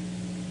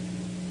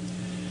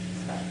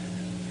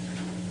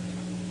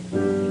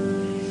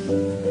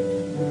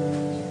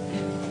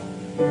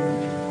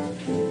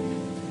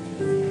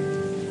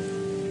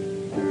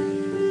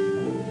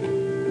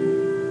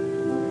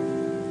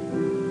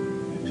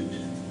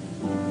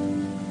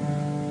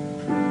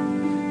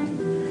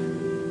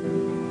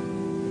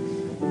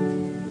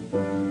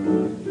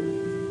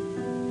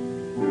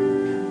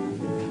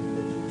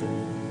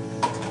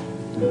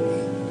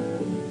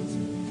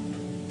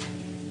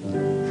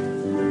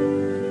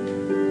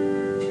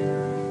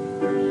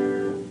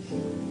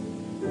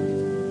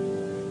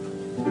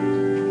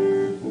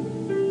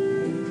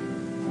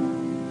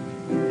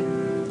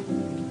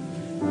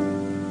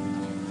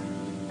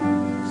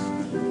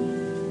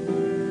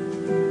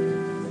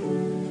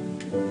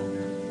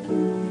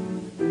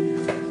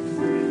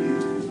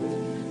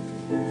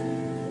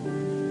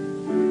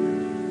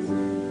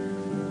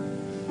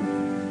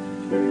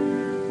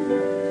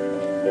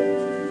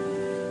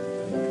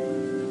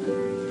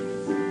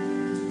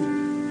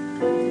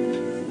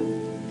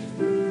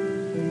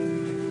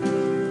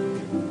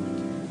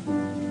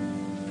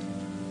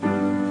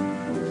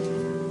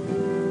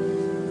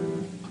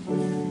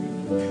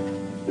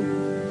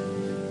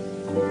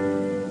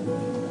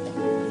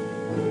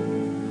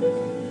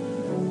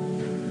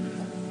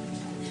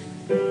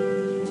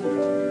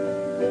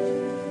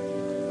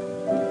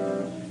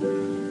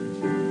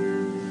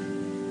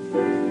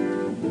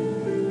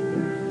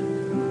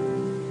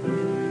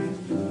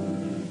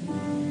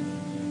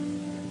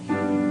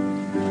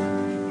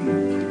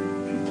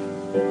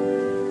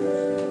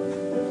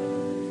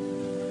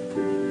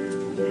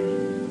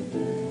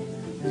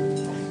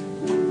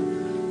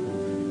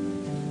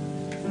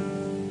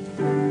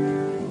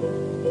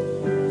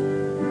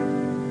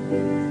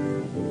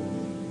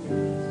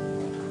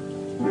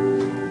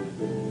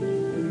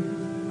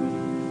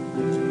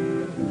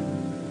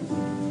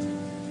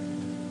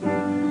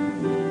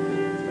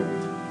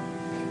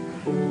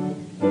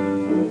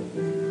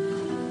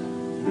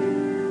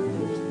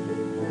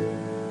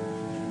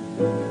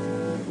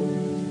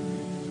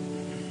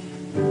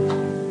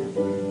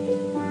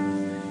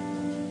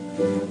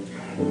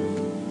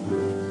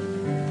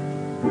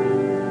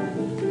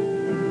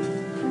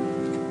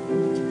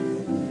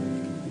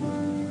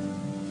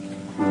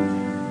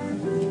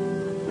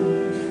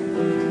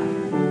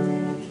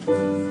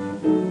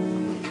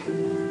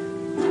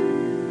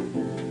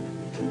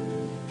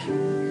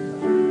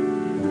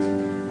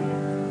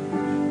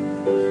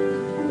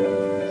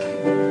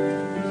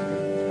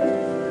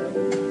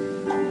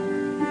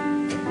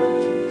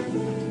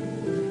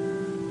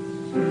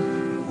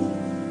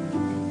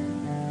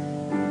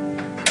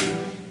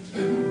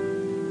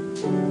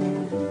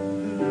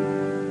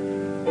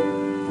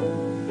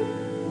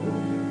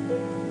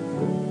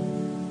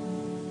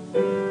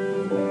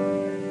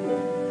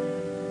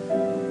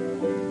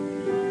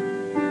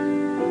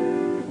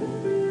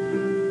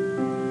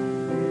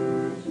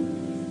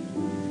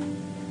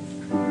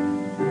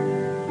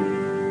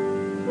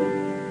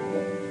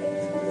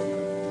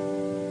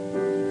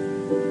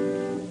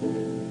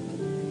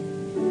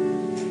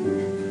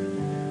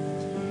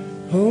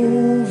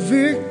 Oh,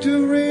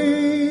 victory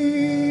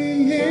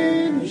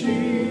in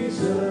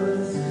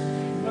Jesus,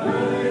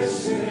 my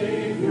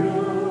Savior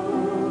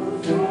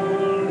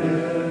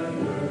forever.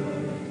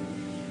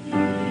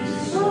 He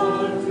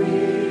sought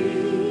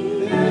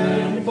me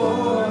and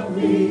bought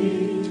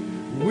me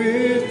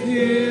with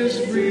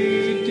his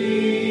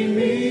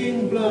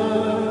redeeming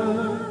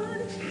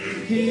blood.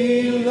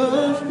 He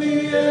loved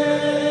me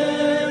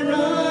ere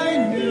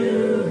I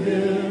knew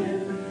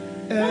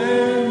him,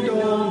 and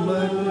all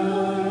my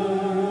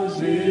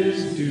love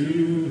is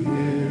due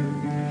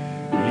him.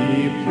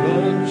 He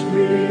plunged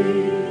me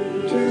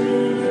to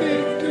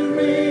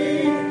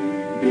victory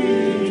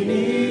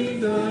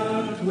beneath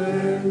the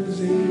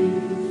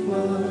cleansing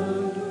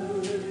flood.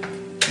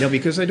 Now,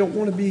 because I don't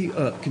want to be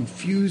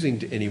confusing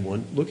to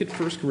anyone, look at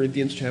 1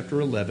 Corinthians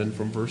chapter 11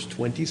 from verse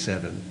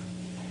 27.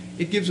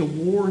 It gives a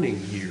warning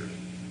here.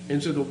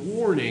 And so the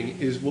warning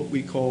is what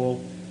we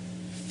call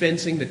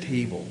fencing the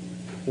table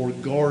or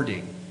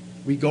guarding.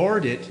 We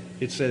guard it,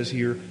 it says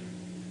here,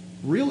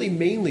 really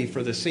mainly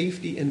for the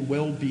safety and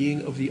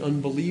well-being of the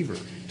unbeliever,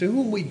 to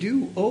whom we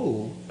do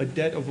owe a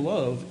debt of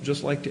love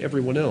just like to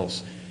everyone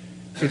else.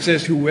 It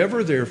says,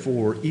 whoever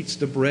therefore eats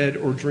the bread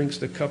or drinks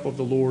the cup of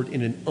the Lord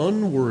in an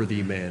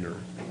unworthy manner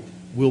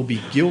will be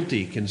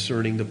guilty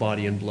concerning the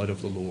body and blood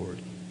of the Lord.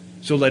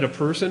 So let a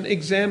person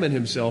examine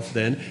himself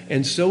then,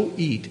 and so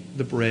eat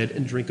the bread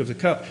and drink of the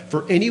cup.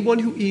 For anyone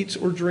who eats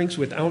or drinks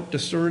without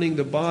discerning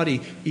the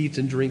body eats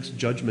and drinks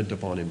judgment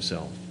upon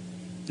himself.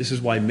 This is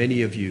why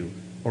many of you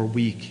are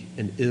weak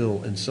and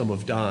ill, and some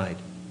have died.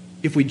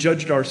 If we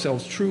judged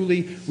ourselves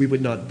truly, we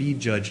would not be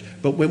judged.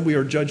 But when we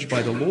are judged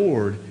by the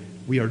Lord,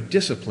 we are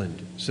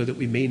disciplined so that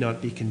we may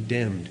not be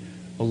condemned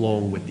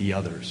along with the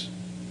others.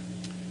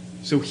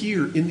 So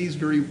here, in these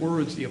very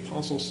words, the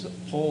Apostle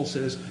Paul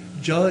says,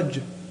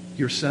 judge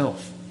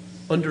yourself.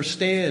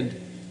 Understand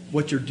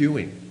what you're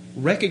doing.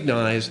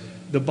 Recognize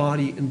the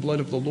body and blood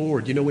of the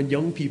Lord. You know, when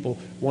young people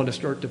want to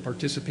start to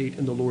participate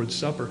in the Lord's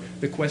Supper,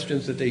 the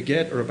questions that they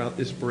get are about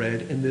this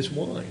bread and this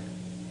wine.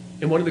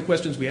 And one of the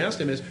questions we ask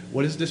them is,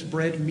 what does this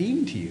bread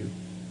mean to you?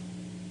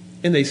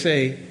 And they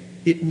say,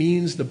 it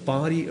means the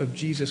body of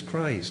Jesus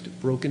Christ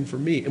broken for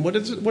me. And what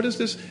does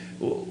this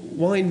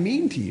wine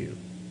mean to you?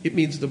 It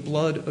means the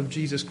blood of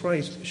Jesus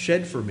Christ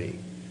shed for me.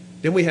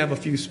 Then we have a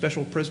few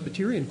special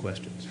Presbyterian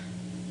questions.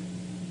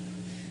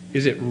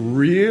 Is it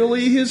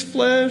really his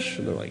flesh?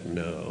 And they're like,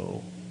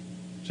 no.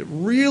 Is it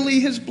really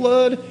his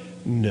blood?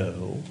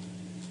 No.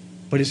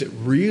 But is it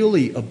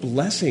really a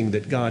blessing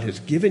that God has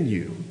given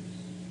you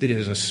that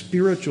has a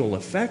spiritual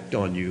effect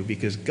on you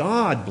because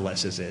God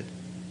blesses it?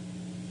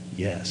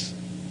 Yes.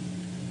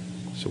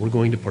 So we're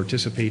going to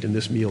participate in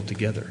this meal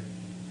together.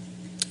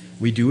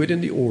 We do it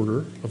in the order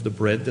of the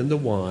bread and the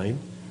wine,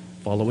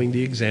 following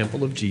the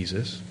example of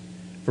Jesus.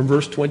 From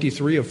verse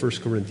 23 of 1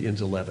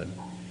 Corinthians 11.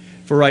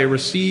 For I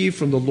received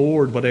from the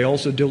Lord what I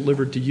also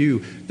delivered to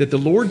you, that the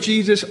Lord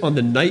Jesus, on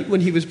the night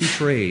when he was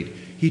betrayed,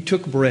 he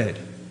took bread,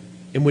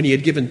 and when he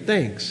had given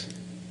thanks,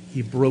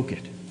 he broke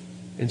it,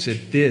 and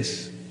said,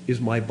 this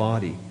is my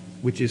body,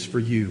 which is for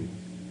you.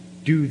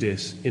 Do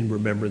this in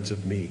remembrance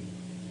of me.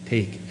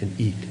 Take and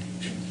eat.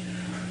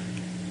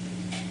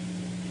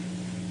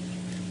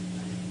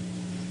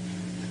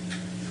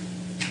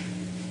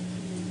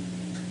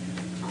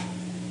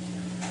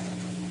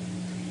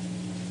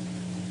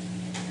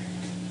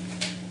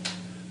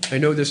 I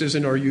know this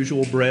isn't our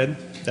usual bread.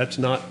 That's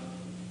not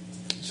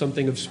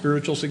something of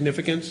spiritual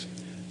significance.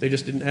 They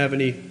just didn't have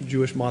any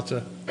Jewish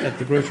matzah at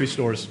the grocery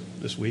stores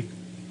this week.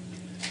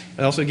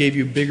 I also gave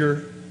you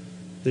bigger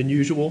than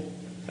usual.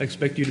 I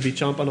expect you to be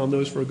chomping on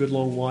those for a good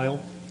long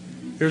while.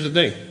 Here's the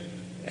thing.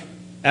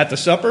 At the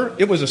supper,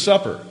 it was a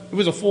supper. It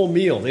was a full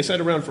meal. They sat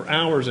around for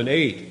hours and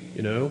ate,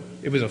 you know.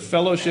 It was a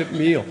fellowship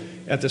meal.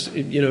 At this,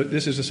 you know,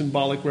 this is a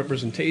symbolic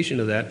representation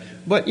of that.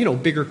 But, you know,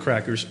 bigger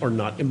crackers are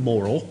not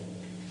immoral.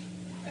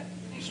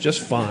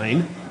 Just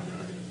fine.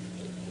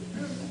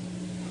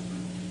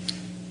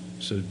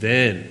 So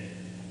then,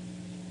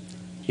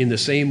 in the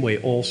same way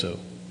also,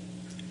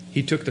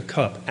 he took the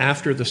cup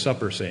after the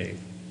supper, saying,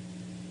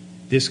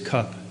 this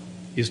cup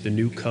is the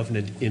new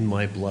covenant in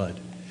my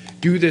blood.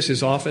 Do this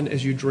as often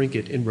as you drink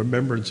it in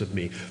remembrance of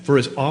me. For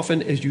as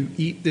often as you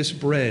eat this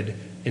bread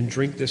and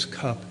drink this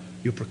cup,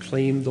 you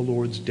proclaim the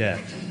Lord's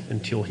death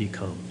until he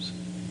comes.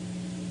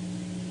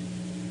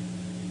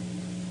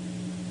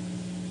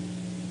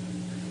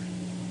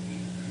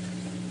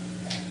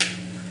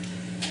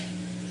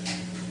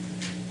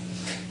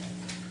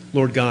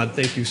 Lord God,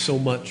 thank you so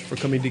much for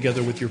coming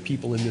together with your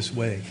people in this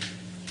way.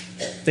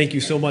 Thank you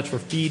so much for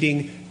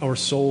feeding our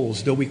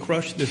souls. Though we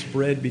crush this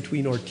bread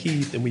between our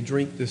teeth and we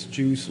drink this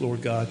juice,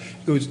 Lord God,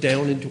 it goes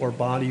down into our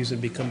bodies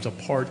and becomes a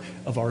part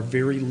of our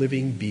very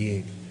living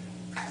being.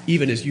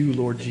 Even as you,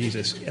 Lord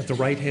Jesus, at the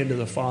right hand of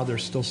the Father,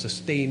 still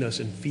sustain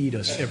us and feed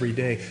us every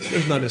day.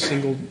 There's not a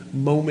single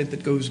moment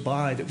that goes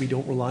by that we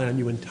don't rely on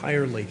you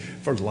entirely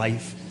for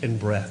life and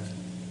breath.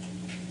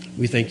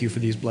 We thank you for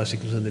these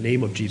blessings in the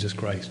name of Jesus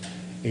Christ.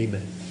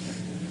 Amen.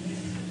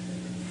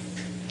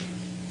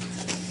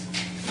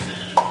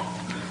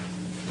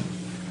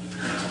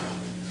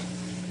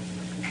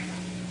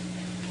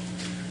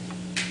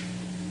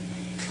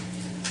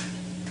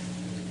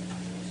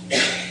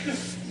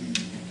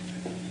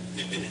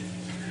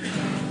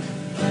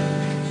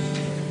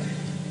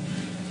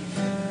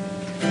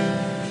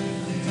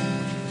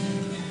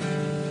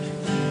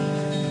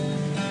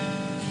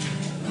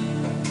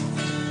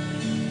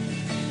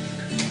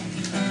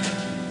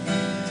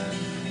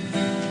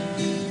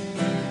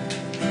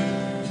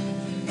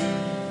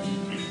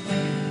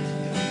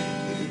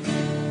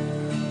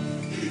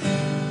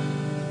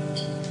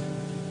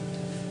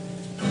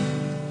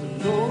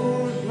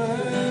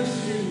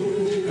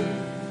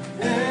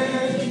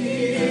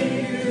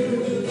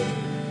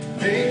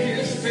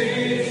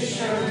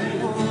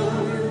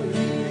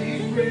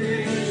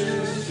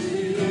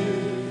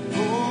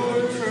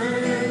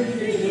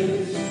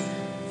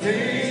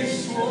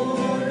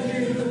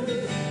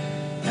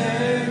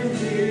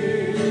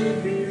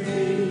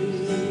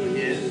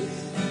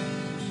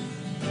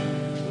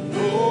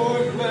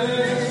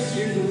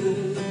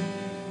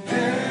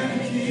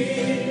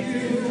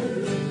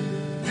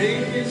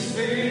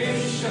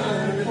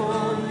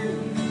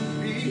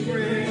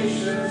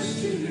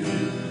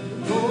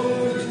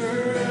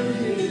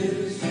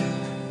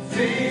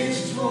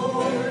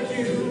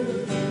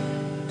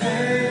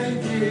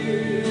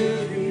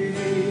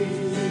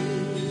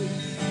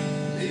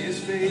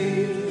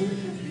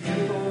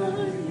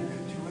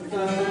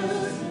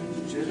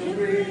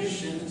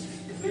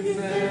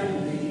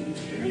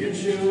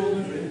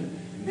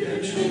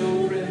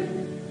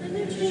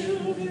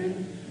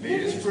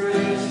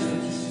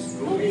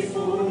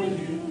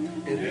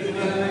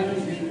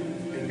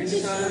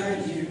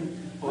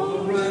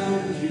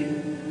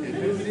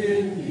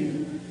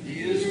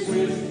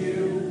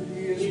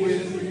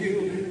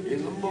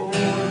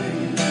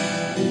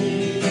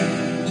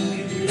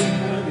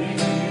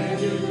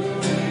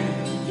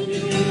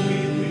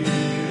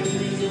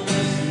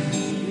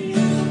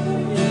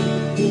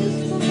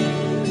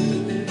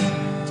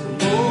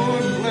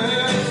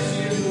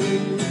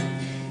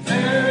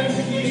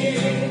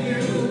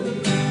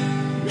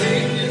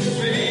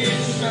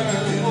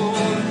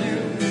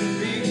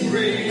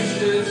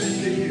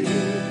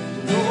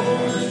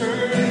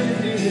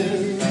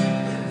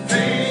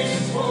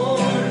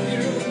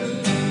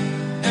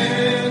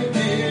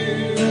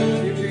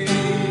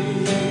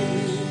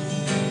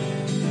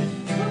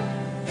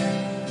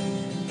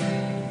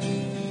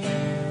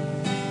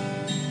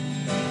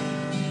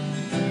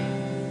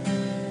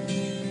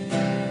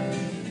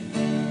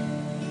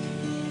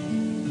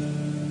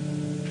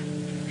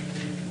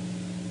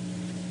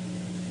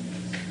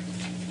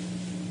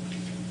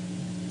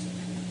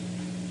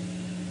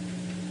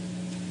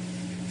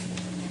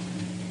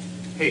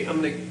 Hey,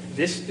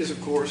 this is,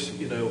 of course,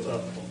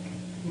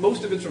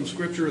 most of it's from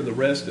Scripture, and the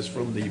rest is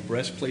from the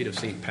breastplate of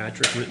St.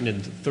 Patrick, written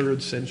in the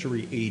 3rd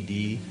century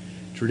A.D.,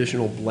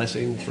 traditional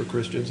blessing for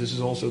Christians. This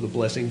is also the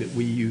blessing that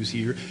we use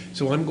here.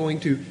 So I'm going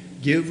to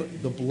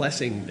give the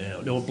blessing now.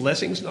 No, a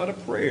blessing's not a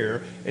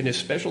prayer, and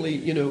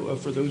especially,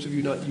 for those of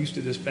you not used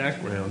to this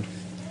background,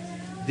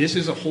 this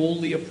is a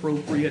wholly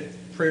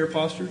appropriate prayer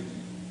posture.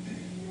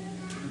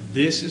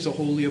 This is a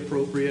wholly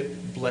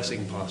appropriate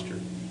blessing posture.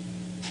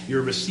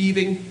 You're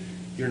receiving,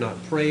 you're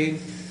not praying.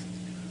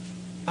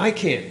 I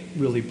can't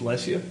really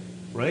bless you,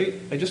 right?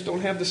 I just don't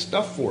have the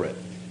stuff for it.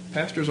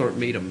 Pastors aren't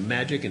made of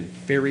magic and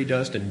fairy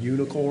dust and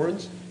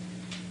unicorns.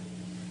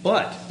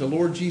 But the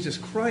Lord Jesus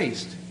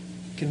Christ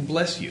can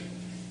bless you.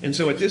 And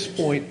so at this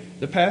point,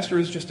 the pastor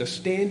is just a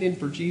stand-in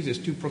for Jesus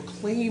to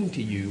proclaim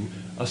to you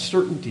a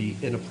certainty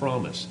and a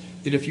promise.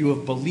 That if you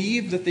have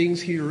believed the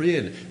things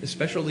herein,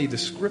 especially the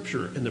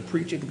Scripture and the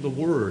preaching of the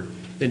Word,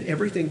 then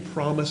everything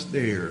promised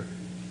there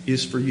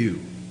is for you.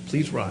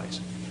 Please rise.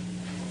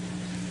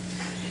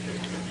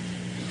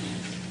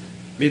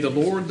 May the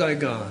Lord thy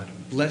God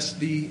bless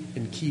thee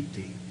and keep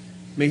thee.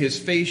 May his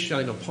face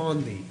shine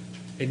upon thee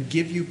and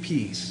give you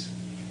peace.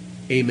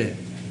 Amen.